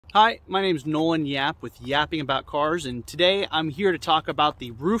Hi, my name is Nolan Yap with Yapping About Cars, and today I'm here to talk about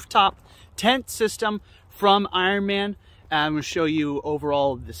the Rooftop tent system from IRONMAN. I'm going to show you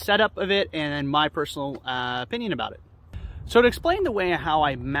overall the setup of it and then my personal opinion about it. So to explain the way how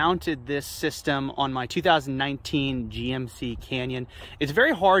I mounted this system on my 2019 GMC Canyon, it's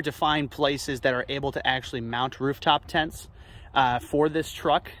very hard to find places that are able to actually mount rooftop tents for this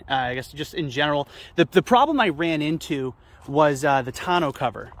truck. I guess just in general, the problem I ran into was the tonneau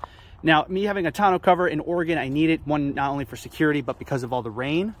cover. Now, me having a tonneau cover in Oregon, I needed one not only for security, but because of all the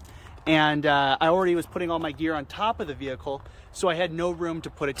rain. And I already was putting all my gear on top of the vehicle, so I had no room to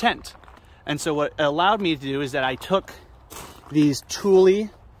put a tent. And so what it allowed me to do is that I took these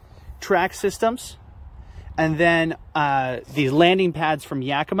Thule track systems, and then these landing pads from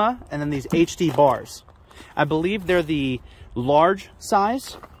Yakima, and then these HD bars. I believe they're the large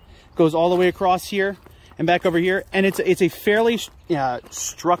size, goes all the way across here and back over here, and it's a fairly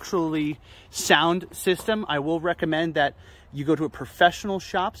structurally sound system. I will recommend that you go to a professional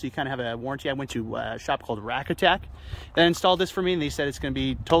shop so you kind of have a warranty. I went to a shop called Rack Attack that installed this for me, and they said it's going to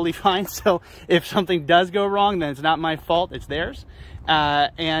be totally fine. So if something does go wrong, then it's not my fault, it's theirs.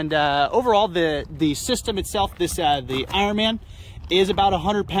 Overall, the system itself, the IRONMAN, is about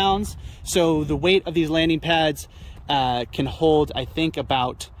 100 pounds. So the weight of these landing pads can hold, I think,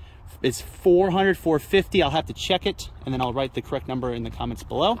 about, it's 400, 450. I'll have to check it, and then I'll write the correct number in the comments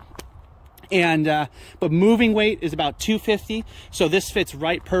below. But moving weight is about 250. So this fits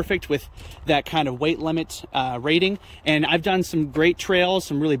right perfect with that kind of weight limit rating. And I've done some great trails,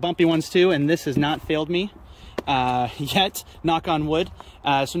 some really bumpy ones too, and this has not failed me yet, knock on wood.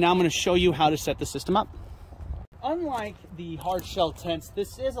 So now I'm going to show you how to set the system up. Unlike the hard shell tents,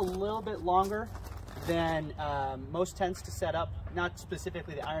 this is a little bit longer than most tents to set up, not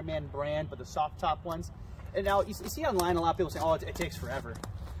specifically the IRONMAN brand, but the soft top ones. And now you see online a lot of people say, oh, it takes forever.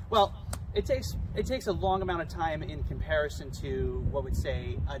 Well, it takes a long amount of time in comparison to what would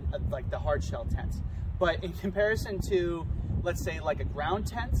say like the hard shell tents. But in comparison to, let's say, like a ground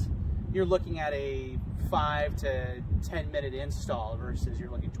tent, you're looking at a 5 to 10 minute install versus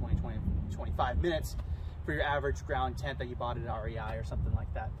you're looking 25 minutes for your average ground tent that you bought at REI or something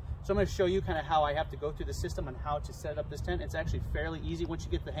like that. So I'm going to show you kind of how I have to go through the system and how to set up this tent. It's actually fairly easy once you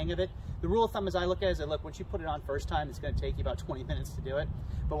get the hang of it. The rule of thumb as I look at it is that, look, once you put it on first time, it's going to take you about 20 minutes to do it.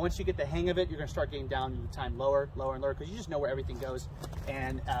 But once you get the hang of it, you're going to start getting down the time lower and lower, because you just know where everything goes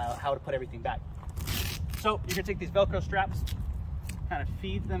and how to put everything back. So you're going to take these Velcro straps, kind of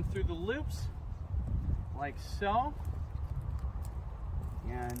feed them through the loops, like so.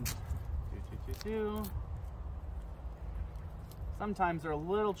 And sometimes they're a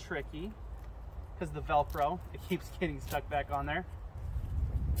little tricky because of the Velcro. It keeps getting stuck back on there.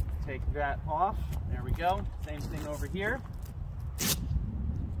 Take that off. There we go. Same thing over here.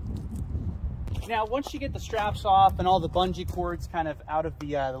 Now, once you get the straps off and all the bungee cords kind of out of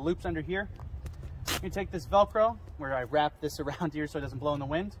the loops under here, you can take this Velcro, where I wrap this around here so it doesn't blow in the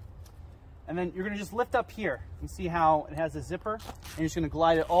wind. And then you're going to just lift up here. You see how it has a zipper? And you're just going to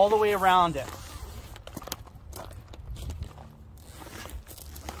glide it all the way around it.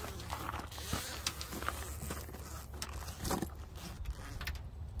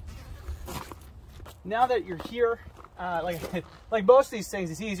 Now that you're here, like most of these things,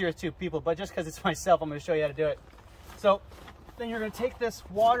 it's easier with two people, but just because it's myself, I'm going to show you how to do it. So then you're going to take this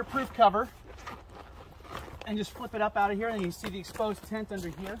waterproof cover and just flip it up out of here, and you can see the exposed tent under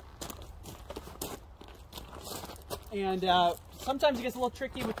here. And sometimes it gets a little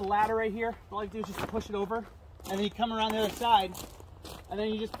tricky with the ladder right here. All you do is just push it over, and then you come around the other side, and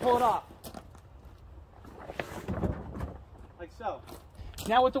then you just pull it off. Like so.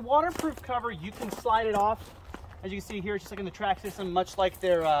 Now with the waterproof cover, you can slide it off. As you can see here, it's just like in the track system, much like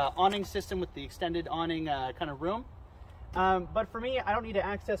their awning system with the extended awning kind of room. But for me, I don't need to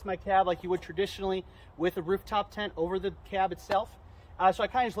access my cab like you would traditionally with a rooftop tent over the cab itself. So I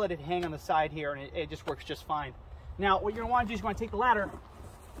kind of just let it hang on the side here, and it just works just fine. Now, what you're going to want to do is you're going to take the ladder,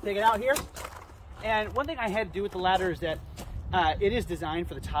 take it out here. And one thing I had to do with the ladder is that it is designed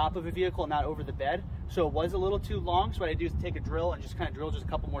for the top of a vehicle, not over the bed. So it was a little too long. So what I do is take a drill and just kind of drill just a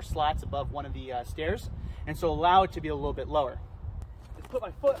couple more slots above one of the stairs. And so allow it to be a little bit lower. Just put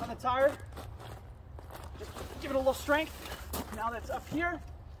my foot on the tire. Just give it a little strength. Now that's up here,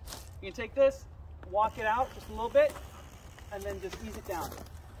 you can take this, walk it out just a little bit, and then just ease it down.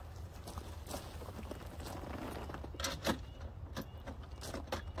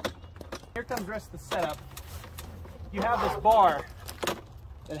 Here comes the rest of the setup. You have this bar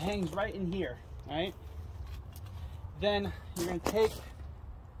that hangs right in here, right? Then you're going to take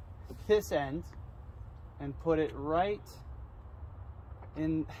this end and put it right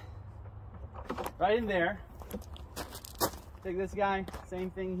in right in there. Take this guy, same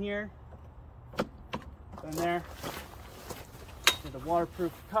thing here. In there. Get the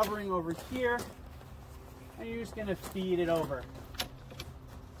waterproof covering over here, and you're just gonna feed it over.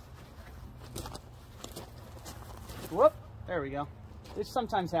 Whoop, there we go. This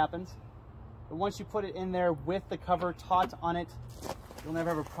sometimes happens, but once you put it in there with the cover taut on it, you'll never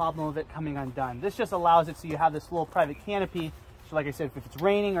have a problem with it coming undone. This just allows it so you have this little private canopy. So like I said, if it's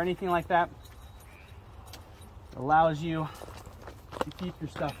raining or anything like that, it allows you to keep your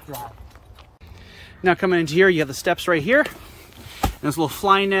stuff dry. Now coming into here, you have the steps right here. And this little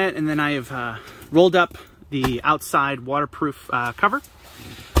fly net, and then I have rolled up the outside waterproof cover.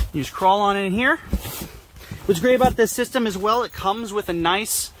 You just crawl on in here. What's great about this system as well, it comes with a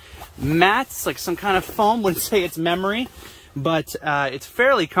nice mat. It's like some kind of foam. Wouldn't say it's memory, but it's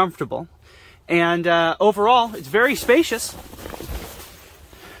fairly comfortable. And overall, it's very spacious.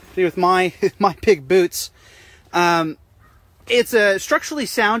 See, with my big boots, it's structurally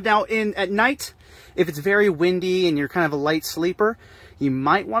sound. Now at night, if it's very windy and you're kind of a light sleeper, you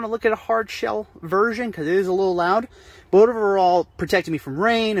might want to look at a hard shell version because it is a little loud. But overall, protecting me from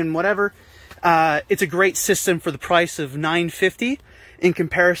rain and whatever, it's a great system for the price of $950 in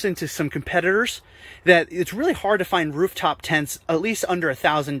comparison to some competitors that it's really hard to find rooftop tents at least under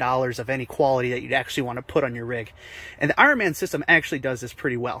 $1,000 of any quality that you'd actually want to put on your rig. And the IRONMAN system actually does this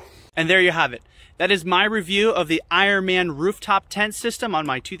pretty well. And there you have it. That is my review of the IRONMAN rooftop tent system on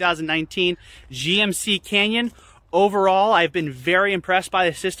my 2019 GMC Canyon. Overall, I've been very impressed by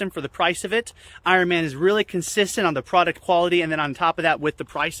the system for the price of it. IRONMAN is really consistent on the product quality, and then on top of that with the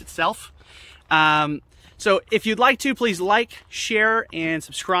price itself. So if you'd like to, please like, share, and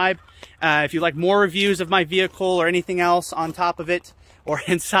subscribe. If you'd like more reviews of my vehicle or anything else on top of it or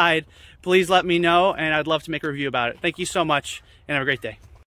inside, please let me know, and I'd love to make a review about it. Thank you so much, and have a great day.